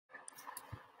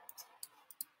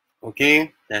Okay,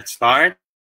 let's start.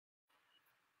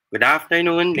 Good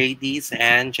afternoon, ladies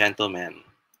and gentlemen.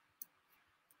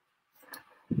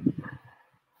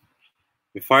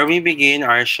 Before we begin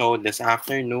our show this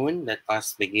afternoon, let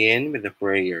us begin with the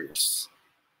prayers.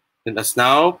 Let us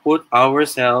now put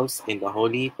ourselves in the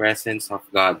holy presence of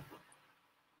God.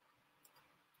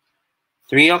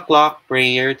 3 o'clock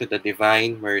prayer to the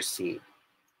Divine Mercy.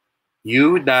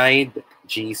 You died,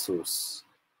 Jesus,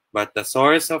 but the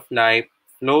source of life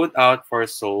flowed out for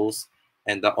souls,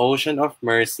 and the ocean of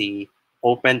mercy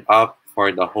opened up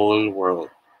for the whole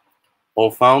world. O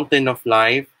fountain of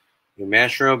life,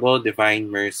 immeasurable divine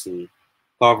mercy,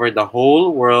 cover the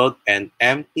whole world and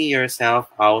empty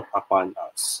yourself out upon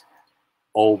us.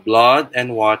 O blood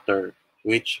and water,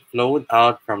 which flowed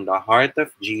out from the heart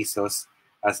of Jesus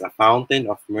as a fountain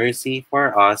of mercy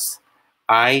for us,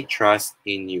 I trust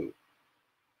in you.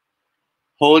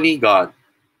 Holy God,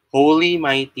 Holy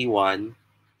Mighty One,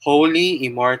 Holy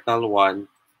Immortal One,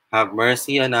 have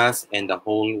mercy on us and the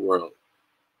whole world.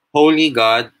 Holy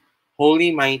God,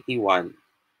 Holy Mighty One,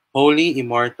 Holy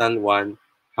Immortal One,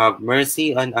 have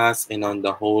mercy on us and on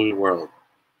the whole world.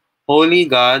 Holy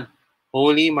God,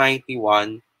 Holy Mighty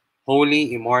One,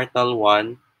 Holy Immortal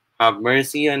One, have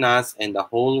mercy on us and the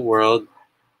whole world.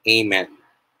 Amen.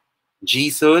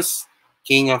 Jesus,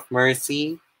 King of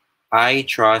mercy, I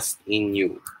trust in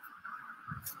you.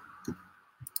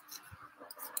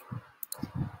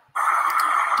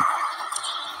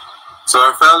 So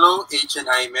our fellow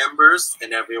HNI members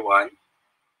and everyone,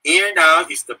 here now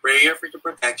is the prayer for the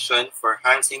protection for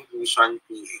Hans Inclusion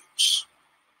PH.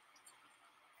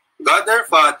 God our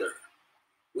Father,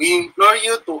 we implore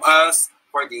you to ask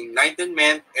for the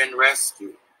enlightenment and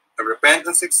rescue and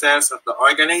repentant success of the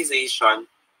organization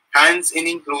Hands in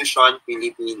Inclusion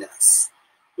Pilipinas.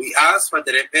 We ask for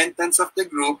the repentance of the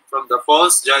group from the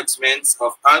false judgments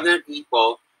of other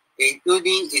people,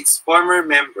 including its former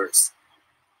members.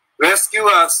 Rescue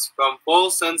us from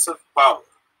false sense of power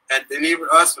and deliver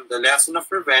us from the lesson of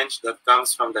revenge that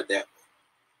comes from the devil.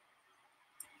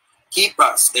 Keep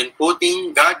us in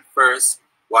putting God first,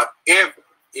 whatever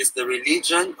is the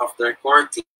religion of their core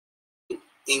team,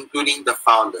 including the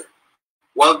founder,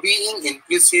 while being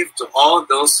inclusive to all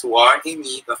those who are in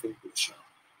need of inclusion,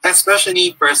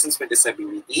 especially persons with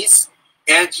disabilities,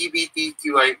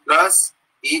 LGBTQI+,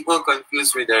 people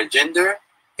confused with their gender,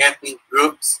 ethnic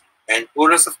groups, and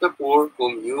poorest of the poor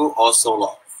whom you also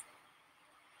love.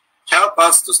 Help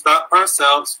us to stop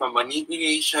ourselves from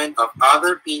manipulation of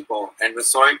other people and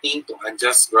resorting to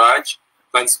unjust grudge,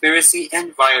 conspiracy,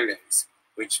 and violence,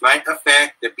 which might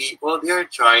affect the people they are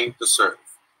trying to serve.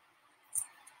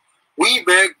 We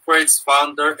beg for its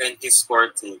founder and his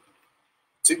core team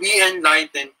to be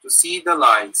enlightened to see the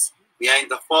lies behind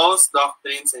the false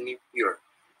doctrines and impure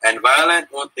and violent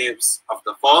motives of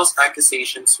the false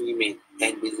accusations we make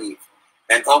and believe,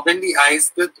 and open the eyes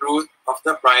to the truth of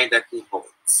the pride that he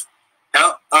holds.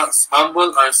 Help us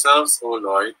humble ourselves, O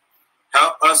Lord.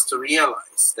 Help us to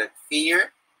realize that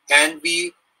fear,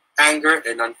 envy, anger,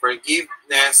 and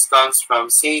unforgiveness comes from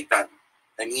Satan,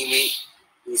 and he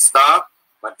may stop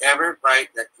whatever pride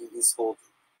that he is holding.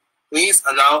 Please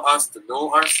allow us to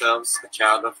know ourselves a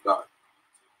child of God.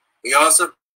 We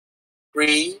also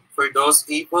pray for those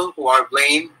people who are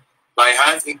blamed by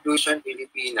Hans Inclusion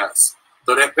Pilipinas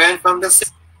to repent from the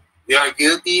sins they are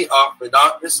guilty of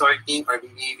without resorting or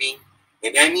believing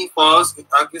in any false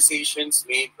accusations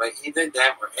made by either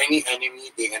them or any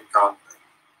enemy they encounter.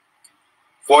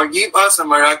 Forgive us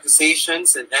from our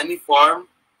accusations in any form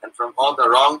and from all the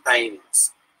wrong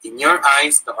tidings. In your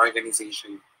eyes, the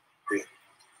organization will.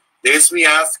 This we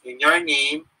ask in your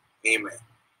name. Amen.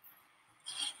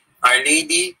 Our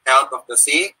Lady, Health of the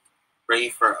Sick, pray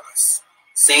for us.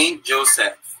 Saint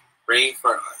Joseph, pray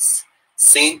for us.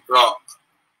 Saint Roch,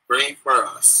 pray for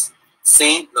us.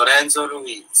 Saint Lorenzo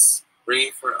Ruiz,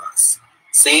 pray for us.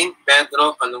 Saint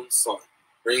Pedro Calungsod,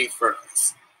 pray for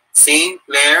us. Saint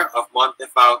Clare of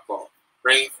Montefalco,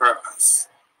 pray for us.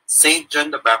 Saint John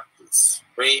the Baptist,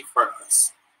 pray for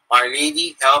us. Our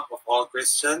Lady, Help of all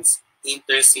Christians,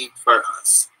 intercede for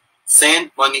us.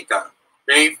 Saint Monica,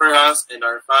 pray for us and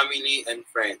our family and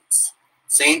friends.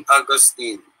 Saint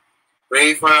Augustine,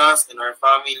 pray for us and our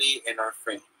family and our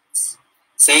friends.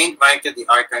 Saint Michael the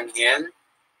Archangel,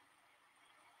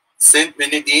 Saint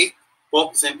Benedict,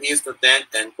 Pope St. Pius X,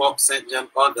 and Pope St. John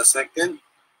Paul II,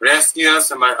 rescue us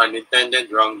from our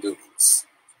unintended wrongdoings.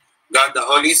 God the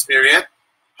Holy Spirit,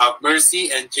 have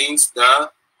mercy and change the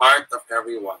heart of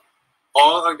everyone.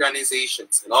 All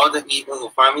organizations and all the people who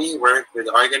formally work with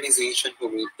the organization who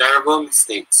made terrible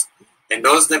mistakes, and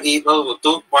those the people who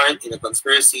took part in a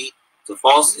conspiracy to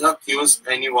falsely accuse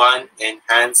anyone,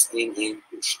 enhance in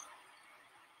inclusion.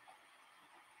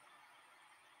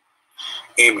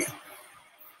 Amen.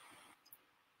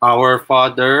 Our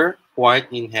Father, who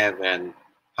art in heaven,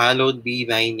 hallowed be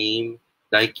thy name.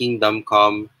 Thy kingdom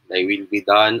come, thy will be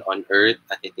done on earth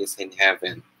as it is in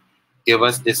heaven. Give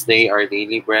us this day our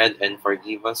daily bread, and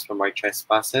forgive us from our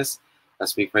trespasses,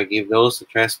 as we forgive those who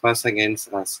trespass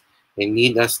against us. And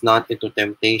lead us not into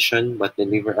temptation, but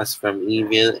deliver us from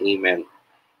evil. Amen.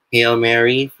 Hail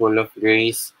Mary, full of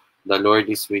grace, the Lord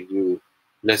is with you.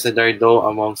 Blessed are thou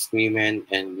amongst women,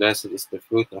 and blessed is the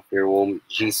fruit of your womb,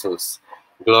 Jesus.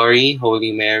 Glory,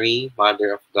 Holy Mary,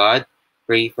 Mother of God,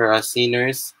 pray for us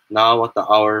sinners, now at the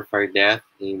hour of our death.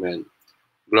 Amen.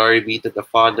 Glory be to the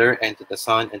Father, and to the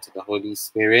Son, and to the Holy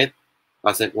Spirit,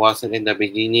 as it was in the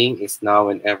beginning, is now,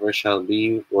 and ever shall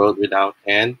be, world without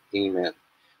end. Amen.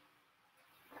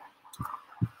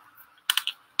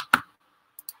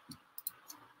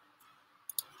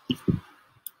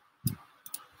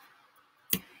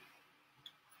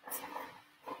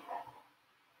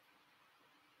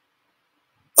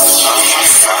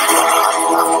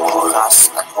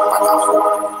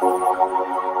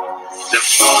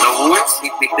 The wounds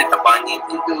inflicted upon him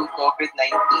due to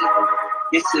COVID-19.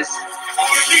 This is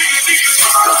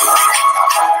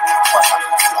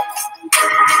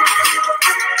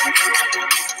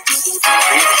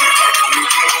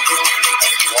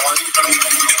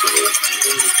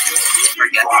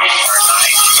forget our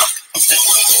lives.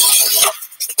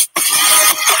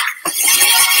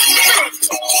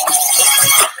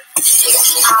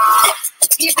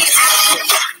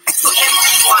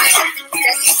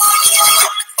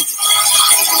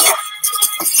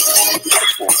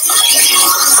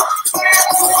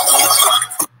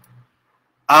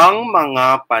 Ang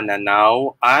mga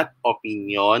pananaw at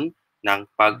opinyon ng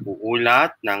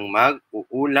pag-uulat ng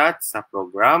mag-uulat sa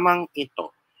programang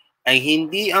ito ay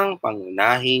hindi ang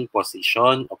pangunahing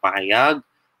posisyon o pahayag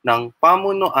ng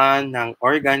pamunuan ng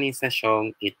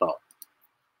organisasyong ito.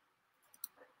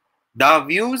 The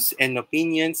views and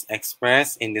opinions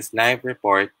expressed in this live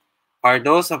report are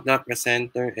those of the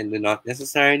presenter and do not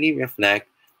necessarily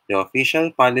reflect the official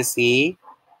policy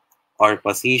or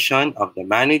position of the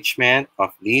management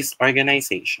of this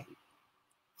organization.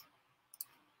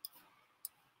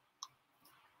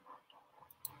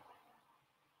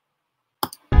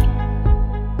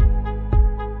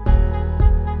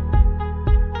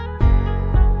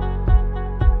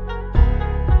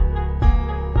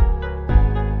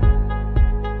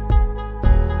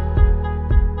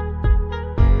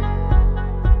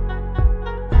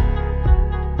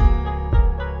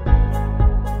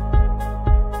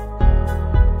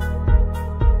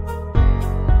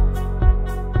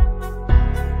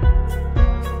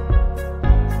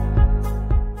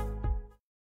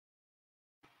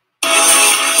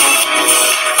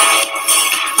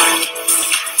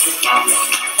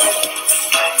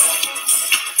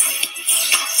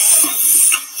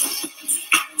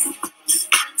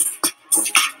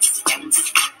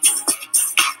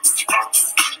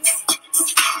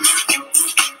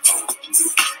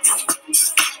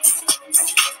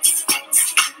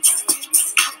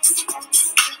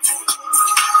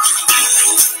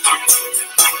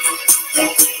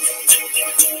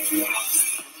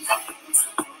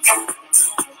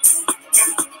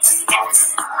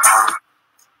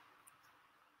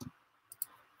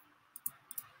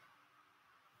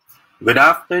 Good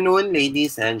afternoon,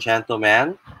 ladies and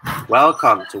gentlemen.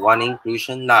 Welcome to One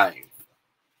Inclusion Live.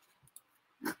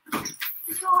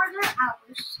 Order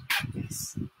hours.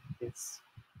 Yes. Yes.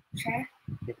 Sure.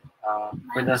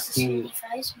 For the steam.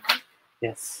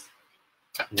 Yes.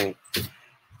 Wait.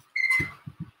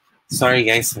 Sorry,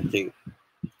 guys. Okay.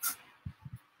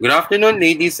 Good afternoon,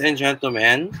 ladies and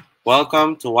gentlemen.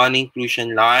 Welcome to One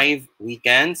Inclusion Live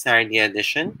Weekend Saturday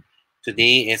edition.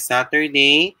 Today is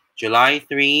Saturday, July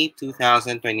 3,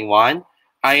 2021.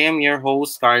 I am your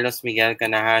host, Carlos Miguel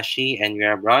Kanahashi, and we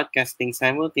are broadcasting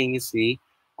simultaneously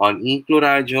on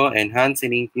InkluRadyo and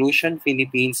HNI Inclusion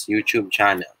Philippines YouTube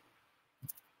channel.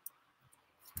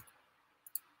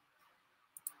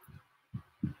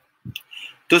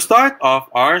 To start off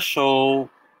our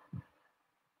show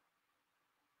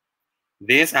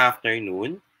this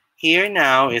afternoon, here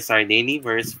now is our daily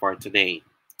verse for today.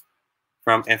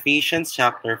 From Ephesians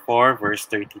chapter 4, verse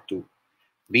 32.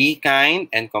 Be kind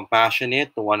and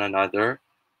compassionate to one another,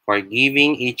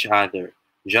 forgiving each other,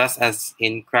 just as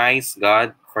in Christ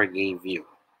God forgave you.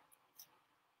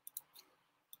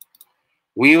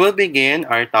 We will begin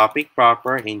our topic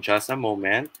proper in just a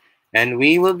moment, and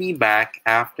we will be back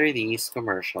after these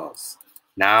commercials.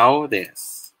 Now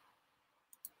this.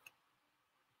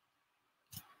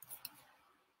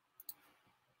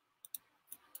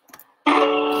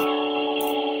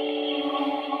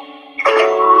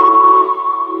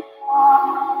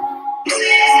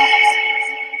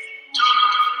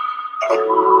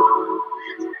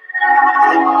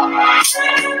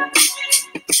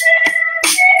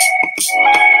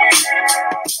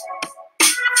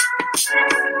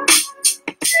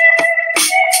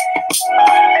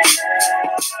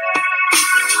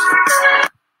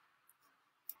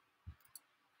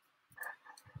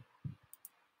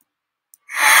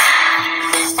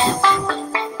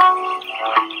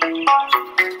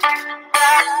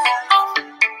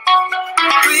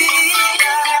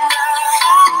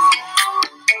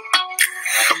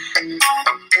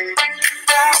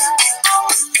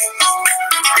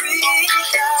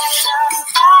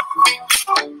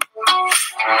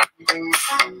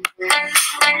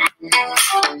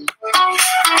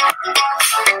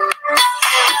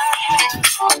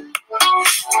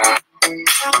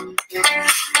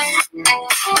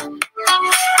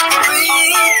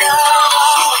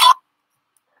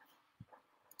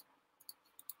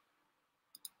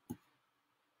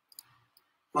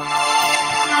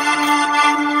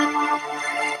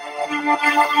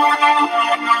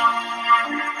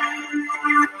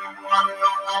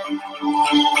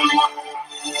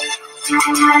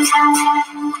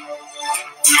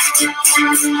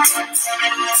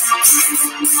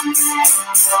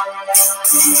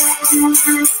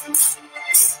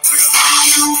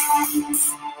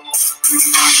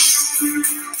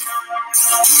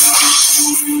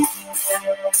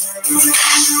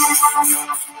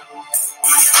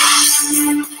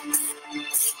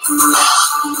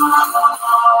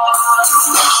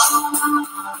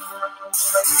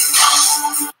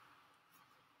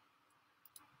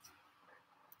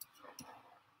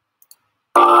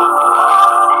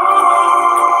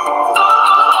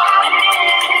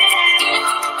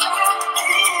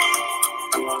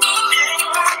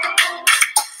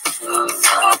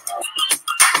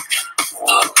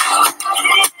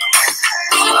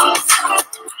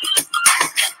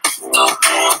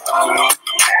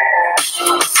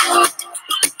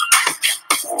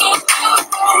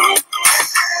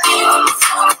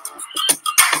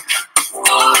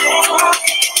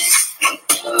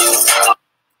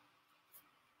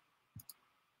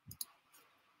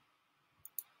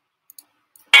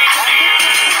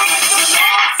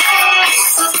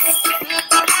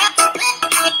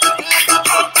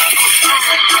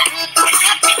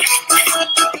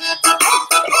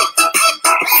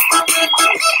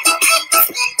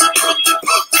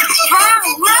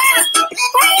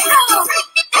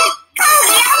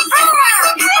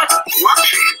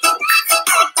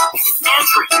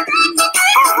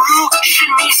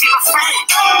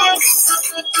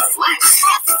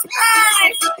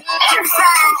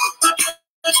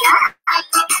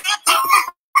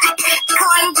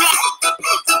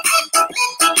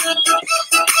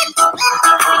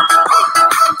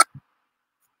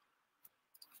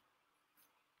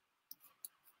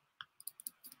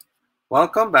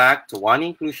 Welcome back to One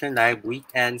Inclusion Live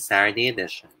Weekend Saturday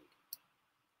Edition.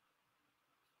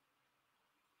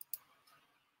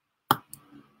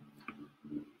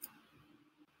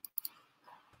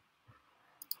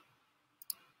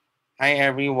 Hi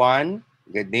everyone.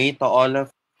 Good day to all of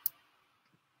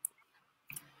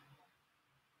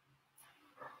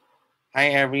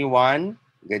Hi everyone.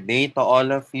 Good day to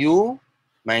all of you.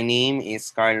 My name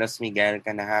is Carlos Miguel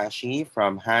Kanahashi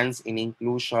from Hands in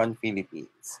Inclusion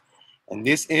Philippines. And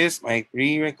this is my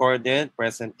pre-recorded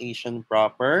presentation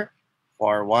proper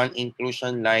for One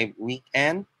Inclusion Live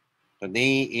Weekend.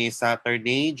 Today is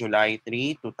Saturday, July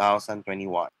 3,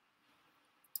 2021.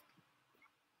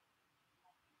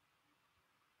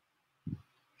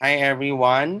 Hi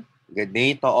everyone. Good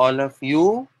day to all of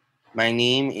you. My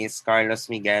name is Carlos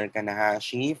Miguel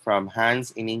Kanahashi from Hands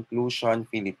in Inclusion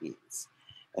Philippines.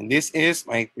 And this is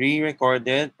my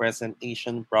pre-recorded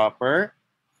presentation proper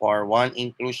for One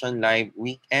Inclusion Live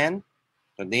Weekend.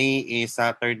 Today is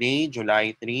Saturday,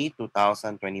 July 3,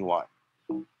 2021.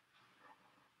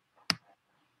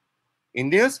 In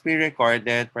this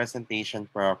pre-recorded presentation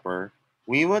proper,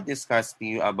 we will discuss to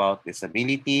you about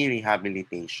disability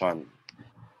rehabilitation.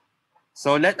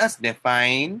 So let us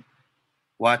define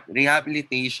what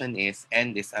rehabilitation is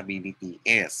and disability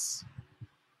is.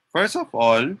 First of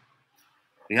all,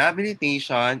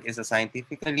 rehabilitation is a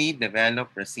scientifically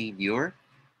developed procedure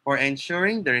for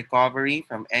ensuring the recovery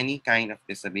from any kind of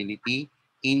disability,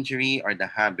 injury, or the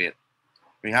habit.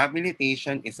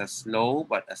 Rehabilitation is a slow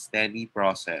but a steady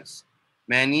process.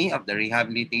 Many of the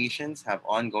rehabilitations have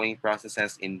ongoing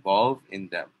processes involved in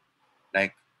them.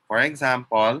 Like, for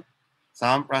example,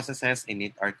 some processes in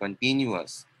it are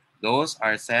continuous. Those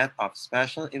are set of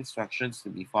special instructions to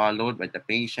be followed by the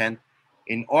patient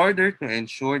in order to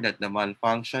ensure that the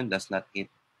malfunction does not hit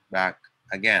back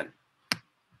again.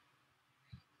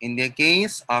 In the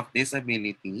case of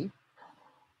disability,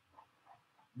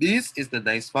 this is the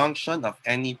dysfunction of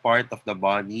any part of the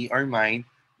body or mind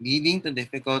leading to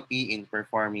difficulty in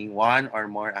performing one or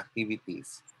more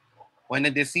activities. When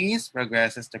a disease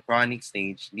progresses to chronic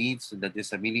stage leads to the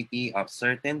disability of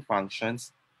certain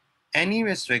functions, any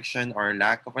restriction or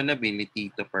lack of an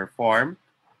ability to perform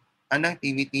an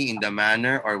activity in the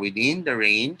manner or within the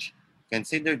range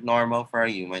considered normal for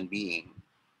a human being.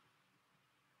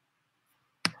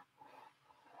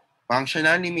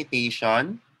 Functional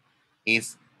limitation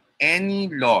is any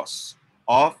loss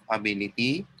of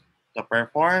ability to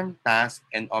perform tasks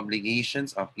and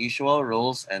obligations of usual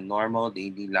roles and normal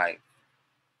daily life.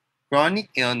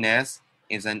 Chronic illness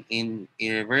is an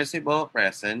irreversible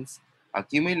presence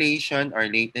accumulation or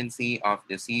latency of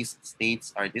disease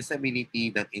states or disability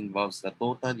that involves the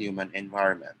total human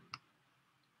environment.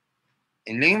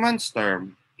 In layman's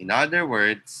term, in other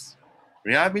words,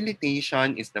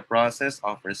 rehabilitation is the process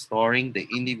of restoring the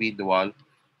individual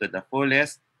to the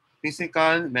fullest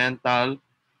physical, mental,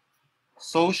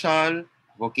 social,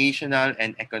 vocational,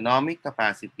 and economic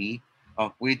capacity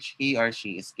of which he or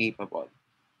she is capable.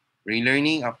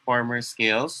 Relearning of former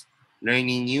skills,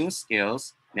 learning new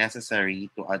skills necessary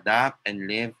to adapt and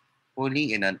live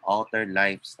fully in an altered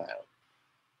lifestyle.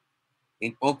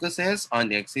 It focuses on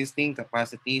the existing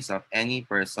capacities of any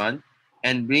person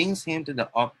and brings him to the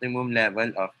optimum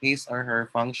level of his or her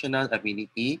functional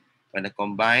ability by the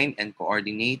combined and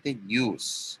coordinated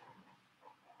use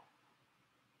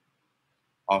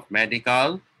of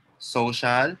medical,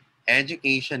 social,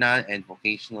 educational, and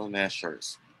vocational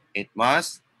measures. It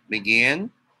must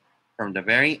begin from the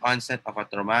very onset of a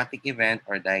traumatic event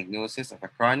or diagnosis of a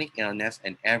chronic illness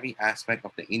and every aspect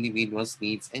of the individual's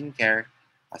needs and care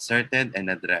asserted and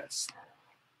addressed.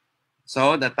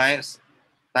 So the types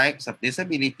of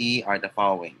disability are the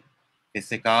following: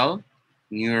 physical,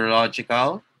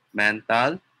 neurological,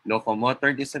 mental,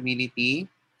 locomotor disability,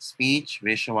 speech,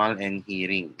 visual, and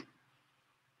hearing.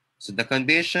 So the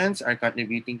conditions are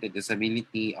contributing to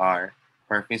disability are: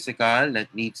 for physical, that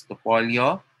leads to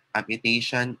polio,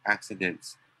 amputation,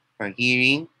 accidents; for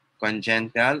hearing,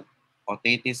 congenital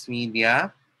otitis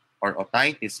media, or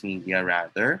otitis media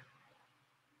rather;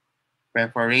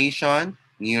 perforation,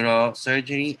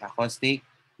 neurosurgery, acoustic,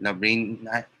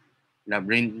 labyrinthitis;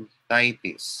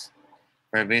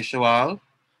 for visual,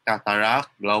 cataract,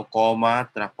 glaucoma,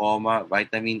 trachoma,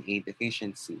 vitamin A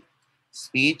deficiency;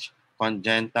 speech,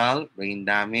 congenital brain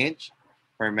damage;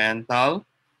 for mental,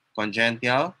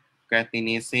 congenital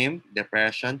cretinism,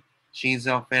 depression,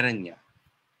 schizophrenia;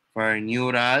 for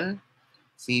neural,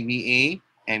 CBA,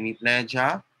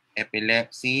 hemiplegia,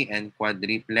 epilepsy, and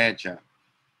quadriplegia;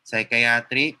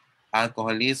 psychiatric,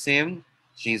 alcoholism,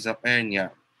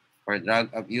 schizophrenia; for drug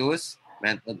abuse,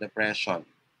 mental depression;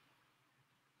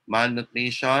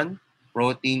 malnutrition,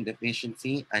 protein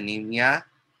deficiency, anemia,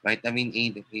 vitamin A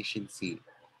deficiency;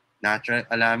 natural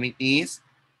calamities,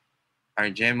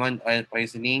 argemon oil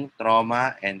poisoning,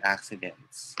 trauma, and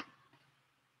accidents.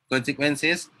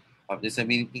 Consequences of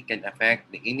disability can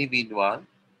affect the individual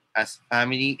as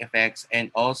family effects and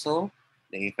also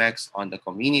the effects on the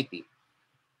community.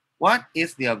 What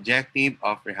is the objective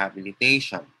of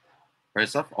rehabilitation?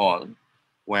 First of all,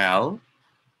 well,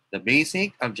 the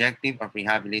basic objective of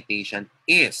rehabilitation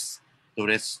is to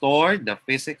restore the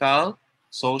physical,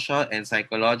 social, and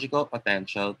psychological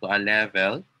potential to a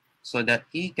level so that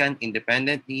he can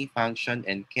independently function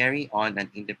and carry on an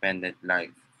independent life,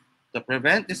 to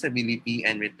prevent disability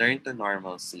and return to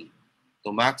normalcy, to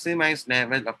maximize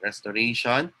level of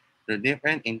restoration through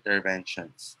different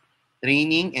interventions,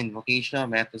 training and vocational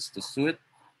methods to suit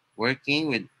working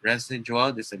with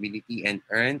residual disability and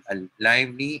earn a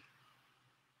lively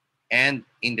and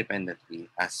independently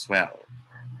as well.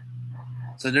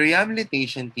 So the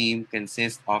rehabilitation team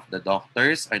consists of the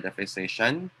doctors or the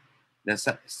physician, the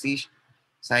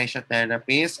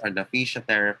physiotherapist or the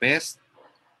physiotherapist,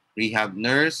 rehab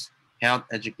nurse, health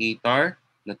educator,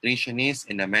 nutritionist,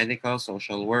 and a medical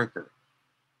social worker.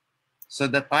 So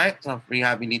the types of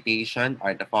rehabilitation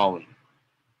are the following.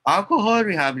 Alcohol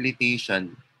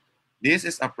rehabilitation. This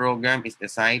is a program is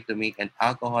designed to make an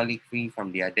alcoholic free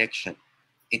from the addiction.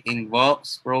 It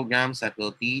involves programs that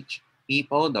will teach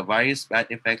people the various bad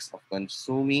effects of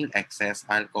consuming excess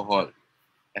alcohol,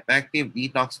 effective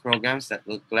detox programs that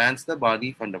will cleanse the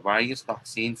body from the various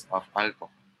toxins of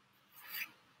alcohol.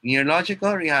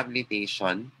 Neurological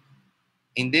rehabilitation.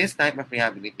 In this type of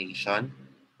rehabilitation,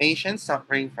 patients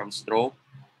suffering from stroke,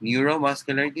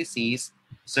 neuromuscular disease,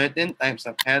 certain types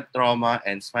of head trauma,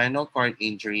 and spinal cord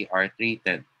injury are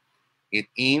treated. It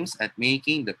aims at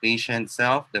making the patient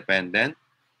self-dependent.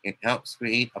 It helps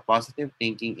create a positive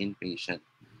thinking in patient.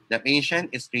 The patient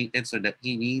is treated so that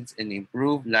he leads an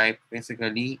improved life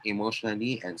physically,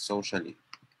 emotionally, and socially.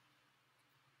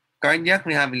 Cardiac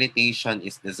rehabilitation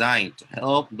is designed to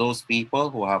help those people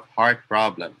who have heart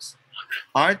problems.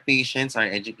 Heart patients are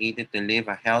educated to live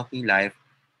a healthy life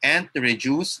and to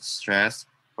reduce stress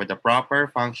for the proper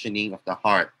functioning of the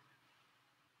heart.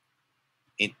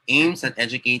 It aims at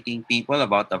educating people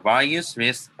about the various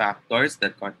risk factors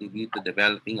that contribute to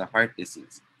developing a heart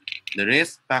disease. The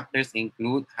risk factors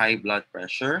include high blood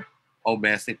pressure,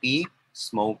 obesity,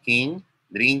 smoking,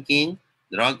 drinking,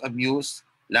 drug abuse,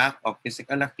 lack of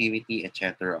physical activity,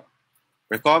 etc.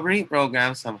 Recovery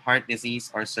programs from heart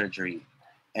disease or surgery,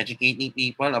 educating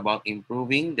people about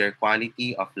improving their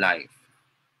quality of life.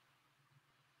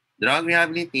 Drug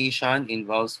rehabilitation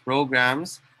involves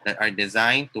programs that are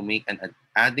designed to make an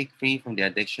addict free from the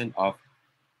addiction of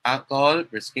alcohol,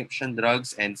 prescription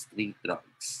drugs, and street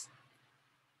drugs.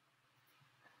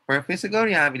 For physical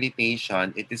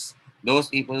rehabilitation, it is those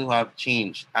people who have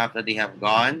changed after they have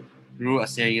gone through a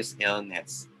serious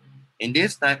illness. In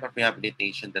this type of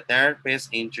rehabilitation, the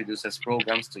therapist introduces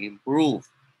programs to improve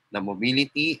the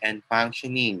mobility and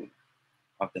functioning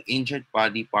of the injured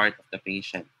body part of the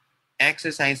patient.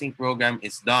 Exercising program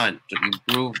is done to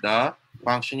improve the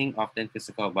functioning of the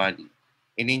physical body.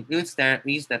 It includes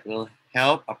therapies that will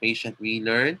help a patient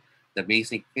relearn the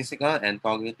basic physical and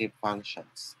cognitive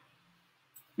functions.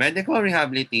 Medical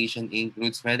rehabilitation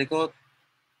includes medical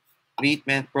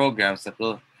treatment programs that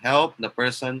will help the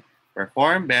person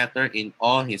perform better in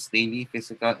all his daily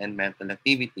physical and mental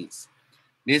activities.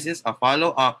 This is a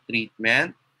follow-up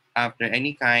treatment after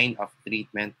any kind of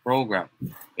treatment program.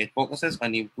 It focuses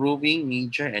on improving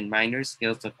major and minor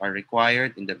skills that are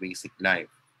required in the basic life.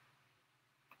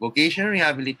 Vocational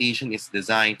rehabilitation is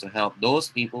designed to help those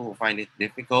people who find it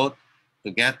difficult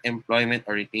to get employment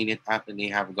or retain it after they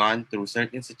have gone through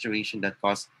certain situations that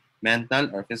cause mental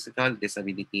or physical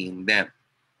disability in them.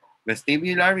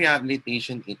 Vestibular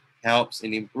rehabilitation, it helps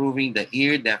in improving the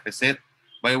ear deficit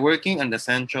by working on the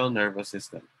central nervous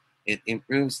system. It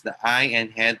improves the eye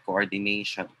and head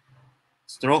coordination.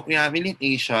 Stroke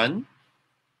rehabilitation,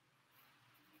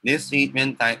 this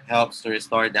treatment type helps to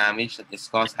restore damage that is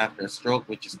caused after a stroke,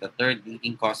 which is the third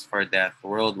leading cause for death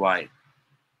worldwide.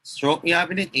 Stroke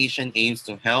rehabilitation aims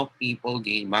to help people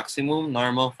gain maximum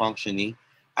normal functioning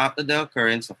after the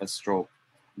occurrence of a stroke.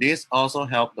 This also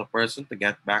helps the person to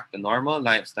get back to normal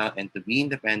lifestyle and to be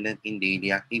independent in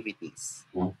daily activities.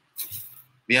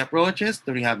 The approaches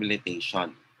to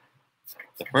rehabilitation.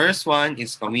 The first one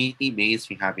is community-based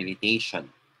rehabilitation.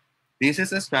 This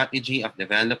is a strategy of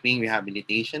developing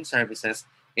rehabilitation services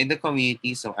in the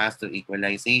community so as to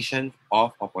equalization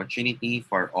of opportunity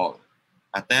for all.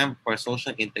 Attempt for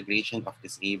social integration of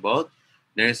disabled.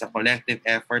 There is a collective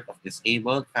effort of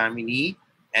disabled, family,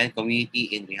 and community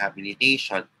in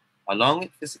rehabilitation. Along with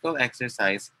physical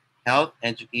exercise, health,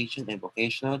 education, and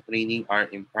vocational training are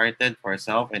imparted for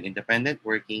self and independent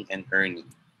working and earning.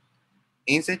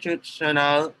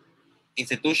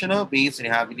 Institutional-based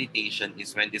rehabilitation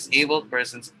is when disabled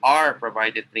persons are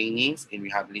provided trainings in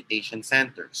rehabilitation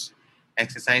centers,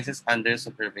 exercises under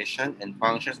supervision, and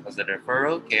functions as a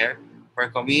referral care for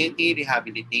community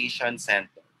rehabilitation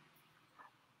center.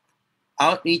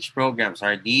 Outreach programs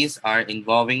are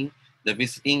involving the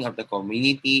visiting of the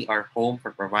community or home for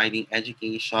providing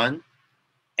education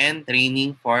and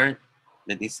training for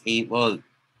the disabled.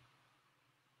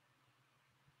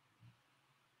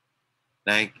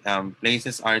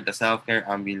 Places are the self-care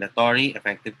ambulatory,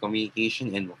 effective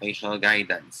communication, and vocational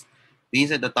guidance.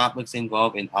 These are the topics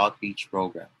involved in outreach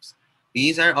programs.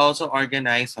 These are also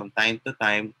organized from time to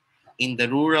time in the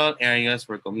rural areas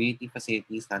where community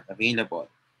facilities not available.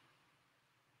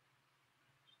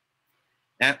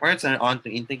 Efforts are on to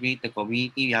integrate the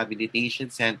community rehabilitation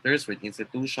centers with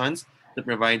institutions to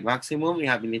provide maximum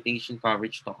rehabilitation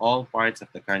coverage to all parts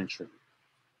of the country.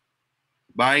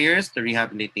 Barriers to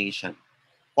rehabilitation.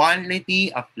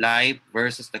 Quality of life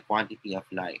versus the quantity of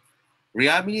life.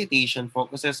 Rehabilitation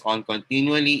focuses on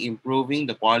continually improving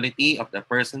the quality of the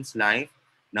person's life,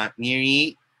 not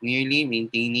merely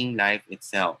maintaining life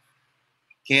itself.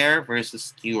 Care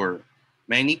versus cure.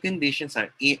 Many conditions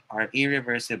are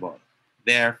irreversible.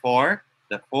 Therefore,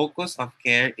 the focus of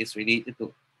care is related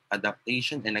to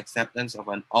adaptation and acceptance of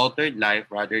an altered life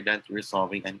rather than to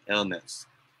resolving an illness.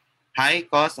 High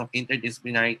cost of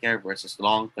interdisciplinary care versus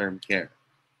long-term care.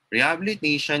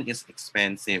 Rehabilitation is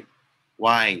expensive.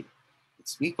 Why?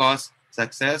 It's because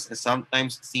success is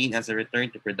sometimes seen as a return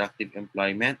to productive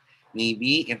employment,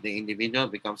 maybe if the individual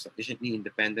becomes sufficiently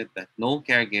independent that no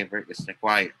caregiver is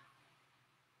required.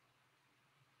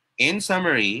 In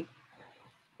summary,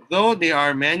 though there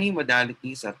are many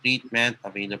modalities of treatment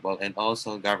available and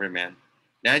also government,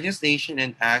 legislation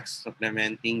and acts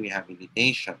supplementing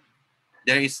rehabilitation,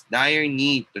 there is dire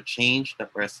need to change the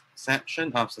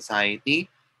perception of society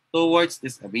towards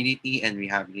disability and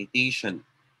rehabilitation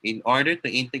in order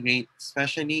to integrate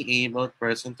specially abled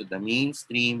persons to the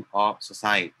mainstream of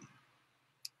society.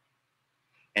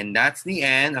 And that's the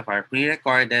end of our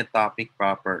pre-recorded topic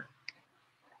proper.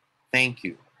 Thank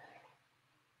you.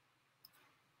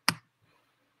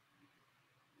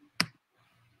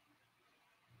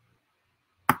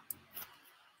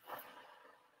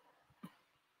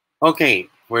 Okay,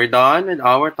 we're done with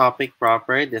our topic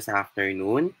proper this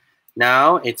afternoon.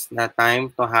 Now it's the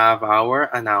time to have our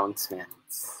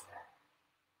announcements.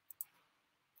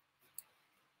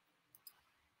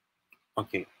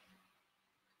 Okay.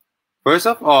 First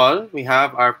of all, we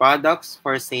have our products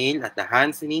for sale at the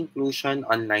Hansen Inclusion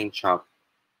online shop.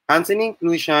 Hansen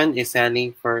Inclusion is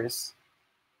selling first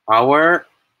our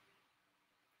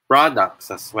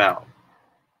products as well.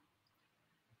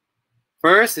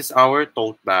 First is our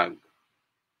tote bag.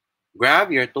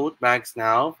 Grab your tote bags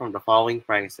now from the following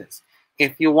prices.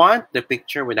 If you want the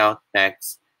picture without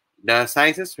text, the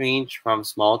sizes range from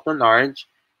small to large,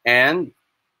 and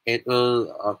it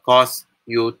will cost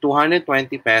you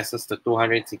 220 pesos to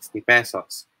 260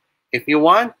 pesos. If you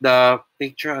want the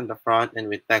picture on the front and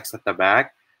with text at the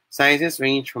back, sizes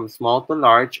range from small to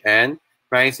large and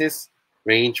prices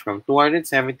range from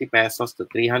 270 pesos to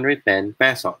 310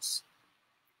 pesos.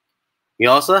 We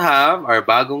also have our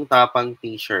bagong tapang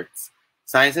t-shirts.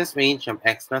 Sizes range from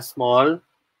extra small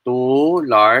to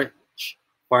large,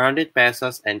 400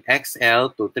 pesos, and XL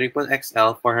to triple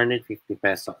XL, 450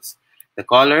 pesos. The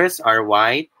colors are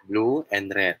white, blue,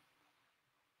 and red.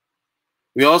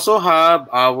 We also have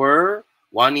our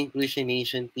One Inclusion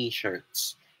Nation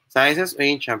t-shirts. Sizes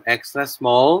range from extra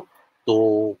small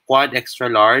to quad extra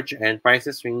large, and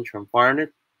prices range from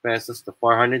 400 pesos to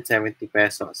 470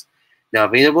 pesos. The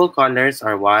available colors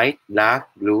are white,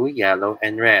 black, blue, yellow,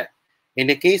 and red. In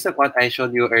the case of what I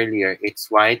showed you earlier, it's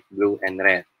white, blue, and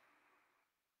red.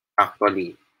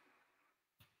 Actually,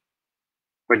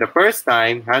 for the first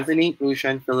time, Hansen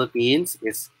Inclusion Philippines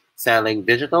is selling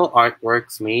digital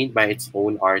artworks made by its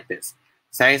own artists.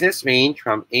 Sizes range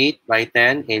from 8 by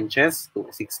 10 inches to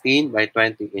 16 by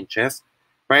 20 inches.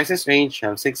 Prices range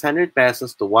from 600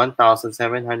 pesos to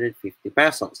 1,750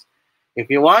 pesos. If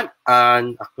you want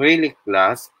an acrylic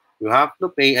glass, you have to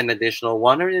pay an additional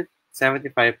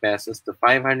 175 pesos to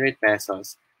 500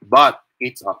 pesos, but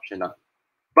it's optional.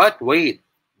 But wait,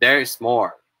 there's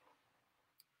more.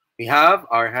 We have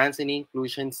our Hansen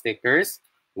Inclusion stickers.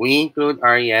 We include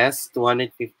RES,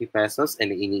 250 pesos,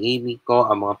 and iniibig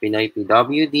ko ang mga Pinoy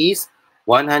PWDs,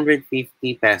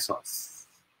 150 pesos.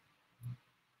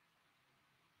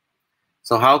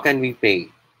 So how can we pay?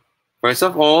 First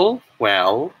of all,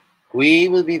 well, we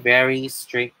will be very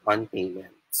strict on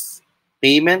payments.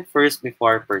 Payment first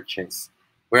before purchase.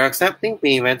 We're accepting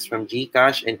payments from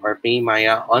GCash and or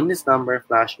PayMaya on this number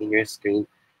flashed in your screen,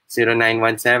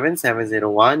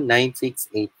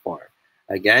 0917-701-9684.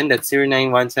 Again, that's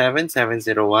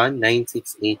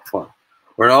 0917-701-9684.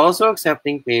 We're also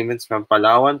accepting payments from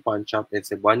Palawan Pawn Shop in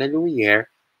Cebuana Lumiere,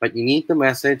 but you need to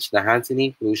message the Hansen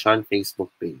Inclusion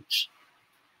Facebook page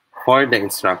for the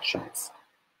instructions.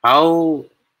 How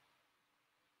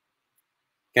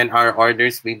can our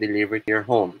orders be delivered to your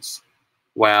homes?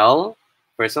 Well,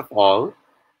 first of all,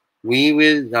 we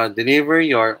will deliver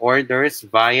your orders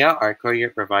via our courier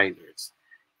providers.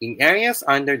 In areas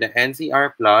under the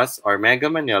NCR Plus or Mega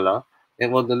Manila, it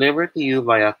will deliver to you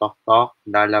via Tok Tok,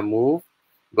 Dala Move,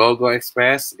 GoGo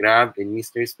Express, Grab, and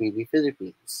Mr. Speedy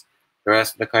Philippines. The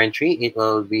rest of the country, it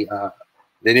will be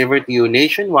delivered to you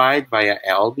nationwide via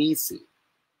LBC.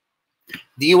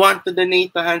 Do you want to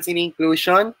donate to Hansen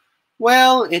Inclusion?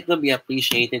 Well, it will be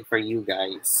appreciated for you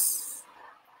guys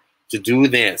to do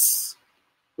this,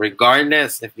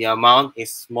 regardless if the amount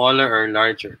is smaller or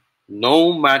larger.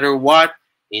 No matter what,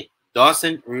 it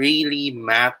doesn't really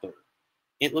matter.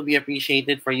 It will be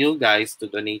appreciated for you guys to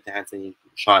donate to Hansen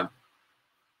Inclusion.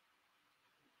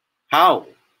 How?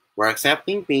 We're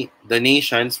accepting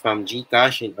donations from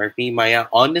GCash and or PayMaya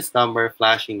on this number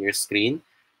flashing your screen,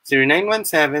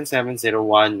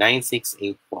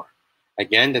 0917-701-9684.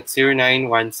 Again, that's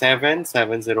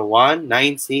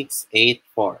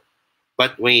 0917-701-9684.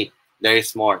 But wait, there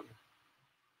is more.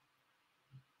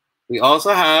 We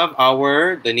also have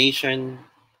our donation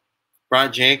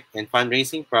project and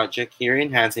fundraising project here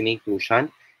in Hansen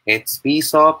Inclusion. It's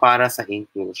Piso para sa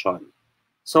Inclusion.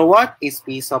 So what is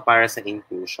Piso para sa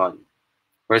Inclusion?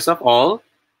 First of all,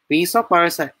 Piso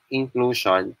para sa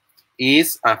Inclusion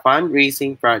is a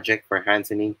fundraising project for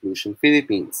Hansen Inclusion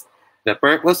Philippines. The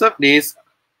purpose of this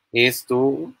is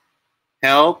to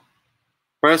help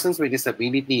persons with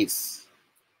disabilities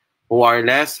who are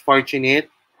less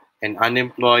fortunate and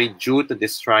unemployed due to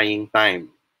this trying time.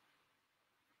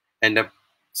 And the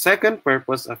second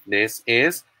purpose of this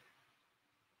is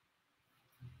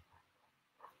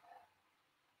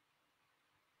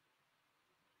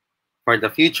for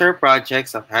the future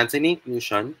projects of Hansen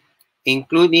Inclusion,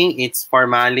 including its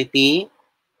formality,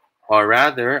 or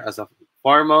rather as a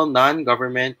formal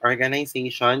non-government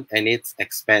organization, and its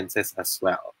expenses as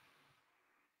well.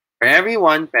 For every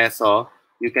 1 peso,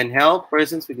 you can help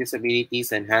persons with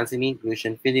disabilities and Hansen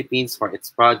Inclusion Philippines for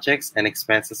its projects and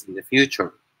expenses in the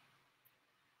future.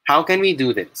 How can we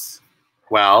do this?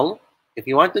 Well, if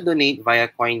you want to donate via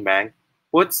Coin Bank,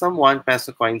 Put some 1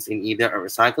 peso coins in either a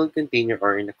recycled container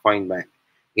or in a coin bank.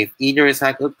 If either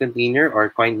recycled container or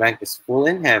coin bank is full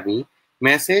and heavy,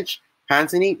 message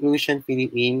HNI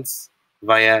Philippines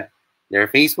via their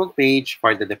Facebook page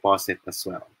for the deposit as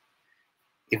well.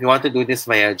 If you want to do this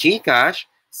via GCash,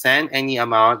 send any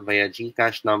amount via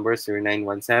GCash number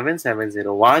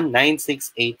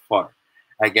 0917-701-9684.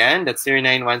 Again, that's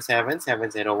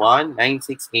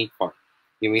 0917-701-9684.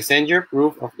 You may send your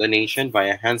proof of donation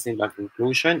via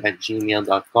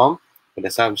hansen.inclusion@gmail.com with the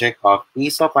subject of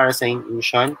Piso para sa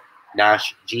Inclusion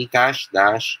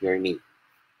 -GCash your name.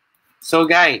 So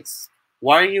guys,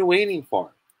 what are you waiting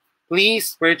for?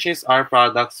 Please purchase our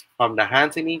products from the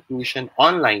Hansen Inclusion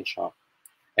online shop.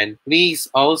 And please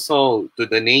also to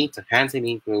donate to Hansen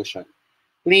Inclusion.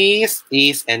 Please,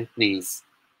 please, and please.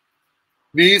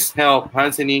 Please help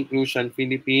Hansen Inclusion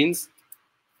Philippines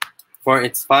for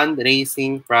its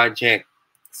fundraising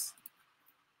projects.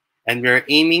 And we're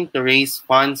aiming to raise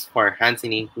funds for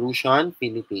Hansen Inclusion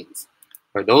Philippines.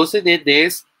 For those who did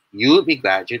this, you'll be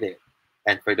glad you did.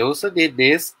 And for those who did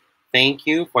this, thank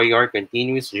you for your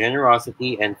continuous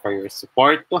generosity and for your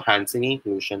support to Hansen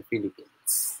Inclusion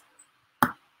Philippines.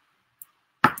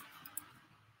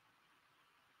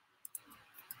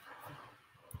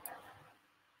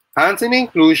 Hansen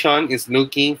Inclusion is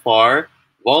looking for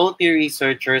volunteer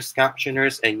researchers,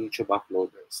 captioners, and YouTube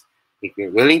uploaders. If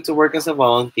you're willing to work as a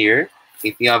volunteer,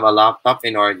 if you have a laptop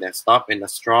and or desktop and a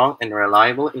strong and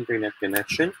reliable internet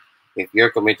connection, if you're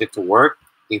committed to work,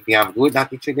 if you have good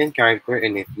attitude and character,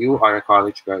 and if you are a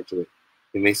college graduate,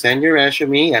 you may send your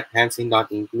resume at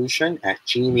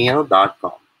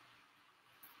hansen.inclusion@gmail.com.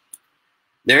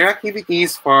 There are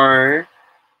activities for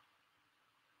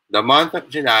the month of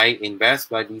July in Best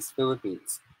Buddies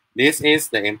Philippines. This is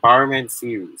the Empowerment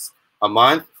Series, a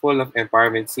month full of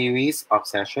empowerment series of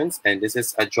sessions, and this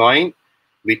is a joint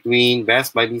between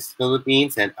Best Buddies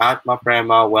Philippines and Atma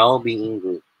Prema Wellbeing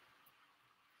Group.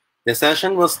 The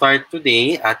session will start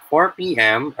today at 4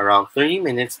 p.m. around 30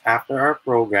 minutes after our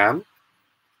program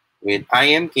with I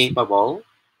Am Capable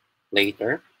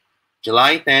later.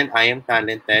 July 10, I Am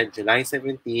Talented. July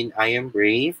 17, I Am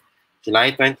Brave.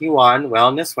 July 21,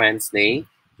 Wellness Wednesday.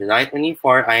 July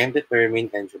 24, I Am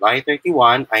Determined. And July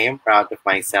 31, I Am Proud of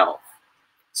Myself.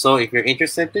 So if you're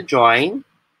interested to join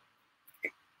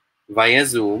via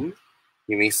Zoom,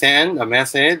 you may send a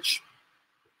message.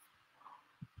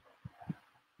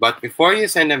 But before you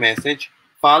send a message,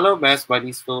 follow Best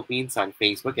Buddies Philippines on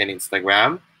Facebook and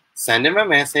Instagram. Send them a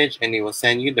message and they will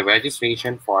send you the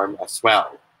registration form as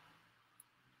well.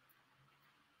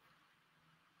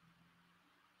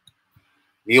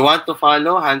 Do you want to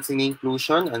follow Hansen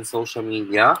Inclusion on social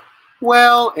media?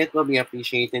 Well, it will be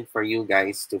appreciated for you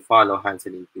guys to follow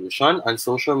Hansen Inclusion on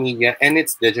social media and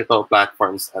its digital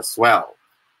platforms as well.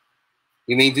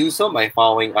 You may do so by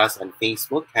following us on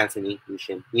Facebook, Hansen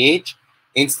Inclusion PH,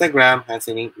 Instagram,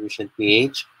 Hansen Inclusion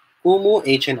PH, Kumu,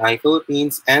 HNI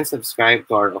Philippines, and subscribe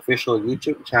to our official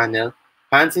YouTube channel,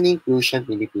 Hansen Inclusion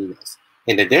Pilipinas.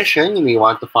 In addition, you may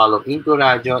want to follow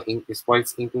InkluRadyo,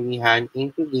 InkluSports, InkluRihan,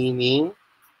 InkluGaming,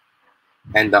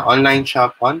 and the online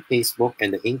shop on Facebook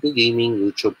and the InkluGaming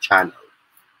YouTube channel.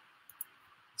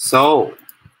 So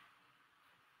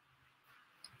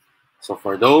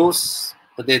for those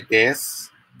who did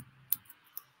this,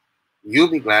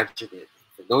 you'll be glad you did.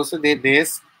 For those who did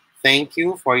this, thank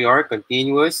you for your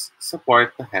continuous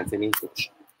support to Hansen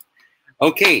Inclusion.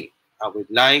 Okay, I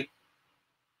would like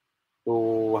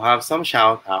to have some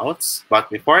shout outs,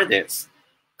 but before this,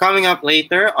 coming up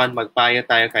later on Magpayo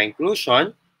Tayo Ka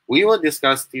Inclusion, we will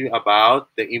discuss to you about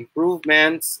the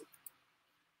improvements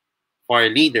for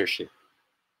leadership.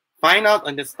 Find out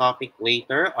on this topic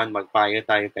later on Magpayo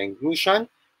Tayo Ka Inclusion,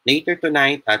 later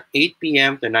tonight at 8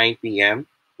 p.m. to 9 p.m.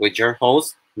 with your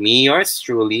host, me, yours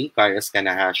truly, Miguel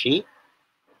Kanahashi,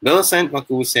 Vincent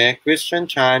Macuse, Christian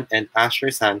Chan, and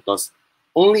Asher Santos,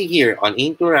 only here on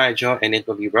InkluRadyo, and it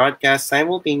will be broadcast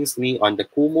simultaneously on the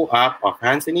Kumu app of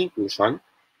Hansen Inclusion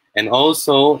and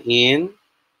also in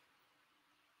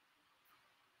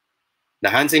the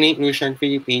Hansen Inclusion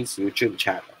Philippines YouTube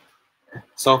channel.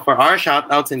 So for our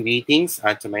shoutouts and greetings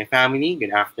to my family,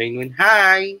 good afternoon.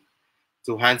 Hi!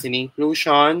 To Hansen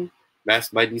Inclusion,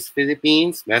 Best Buddies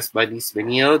Philippines, Best Buddies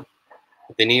Benilde,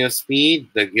 Ateneo Speed,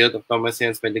 the Guild of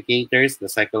Thomasians Medicators, the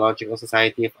Psychological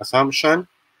Society of Assumption,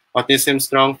 Autism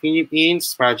Strong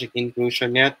Philippines, Project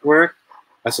Inclusion Network,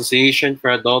 Association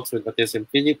for Adults with Autism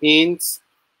Philippines,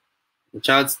 the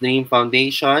Child's Dream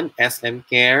Foundation, SM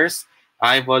Cares,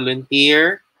 I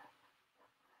Volunteer,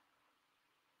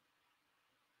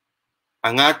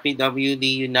 Angat PWD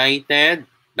United,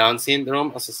 Down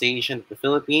Syndrome Association of the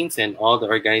Philippines and all the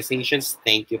organizations,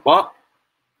 thank you po.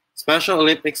 Special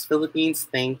Olympics Philippines,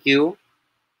 thank you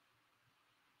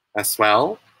as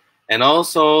well. And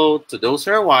also to those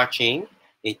who are watching,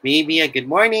 it may be a good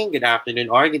morning, good afternoon,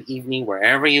 or good evening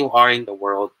wherever you are in the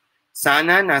world.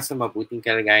 Sana nasa mabuting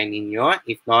kalagayan ninyo.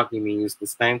 If not, you may use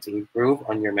this time to improve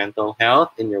on your mental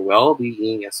health and your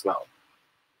well-being as well.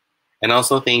 And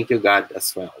also thank you God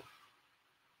as well.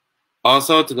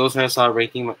 Also to those who are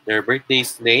celebrating their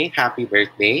birthdays today, happy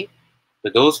birthday.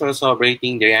 To those who are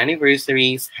celebrating their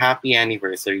anniversaries, happy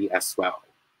anniversary as well.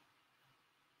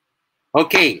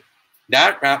 Okay,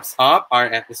 that wraps up our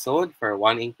episode for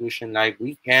One Inclusion Live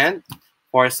Weekend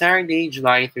for Saturday,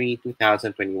 July 3,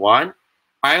 2021.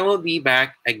 I will be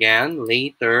back again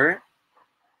later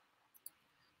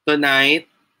tonight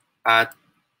at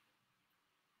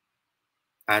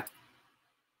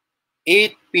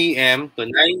 8 p.m. to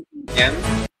 9 p.m.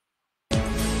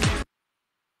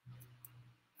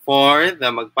 for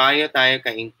the Magpayo Tayo Ka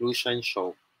Inclusion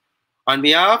Show. On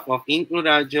behalf of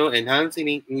InkluRadyo and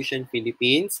HNI Inclusion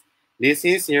Philippines, this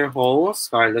is your host,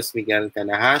 Carlos Miguel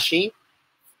Kanahashi.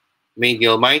 May the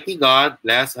Almighty God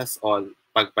bless us all.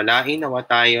 Pagpalain nawa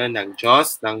tayo ng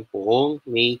Diyos ng buong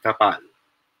may kapal.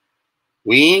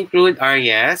 We include our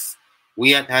yes.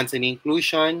 We at HNI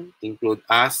Inclusion include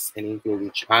us and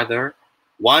include each other.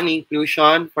 One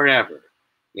inclusion forever.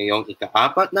 Ngayong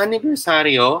ika-4 na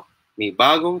anibersaryo, may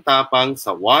bagong tapang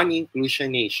sa One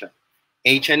Inclusion Nation.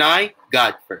 HNI,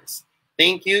 God first.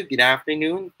 Thank you. Good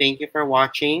afternoon. Thank you for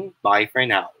watching. Bye for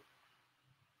now.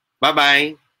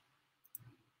 Bye-bye.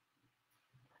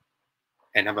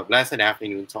 And have a blessed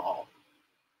afternoon to all.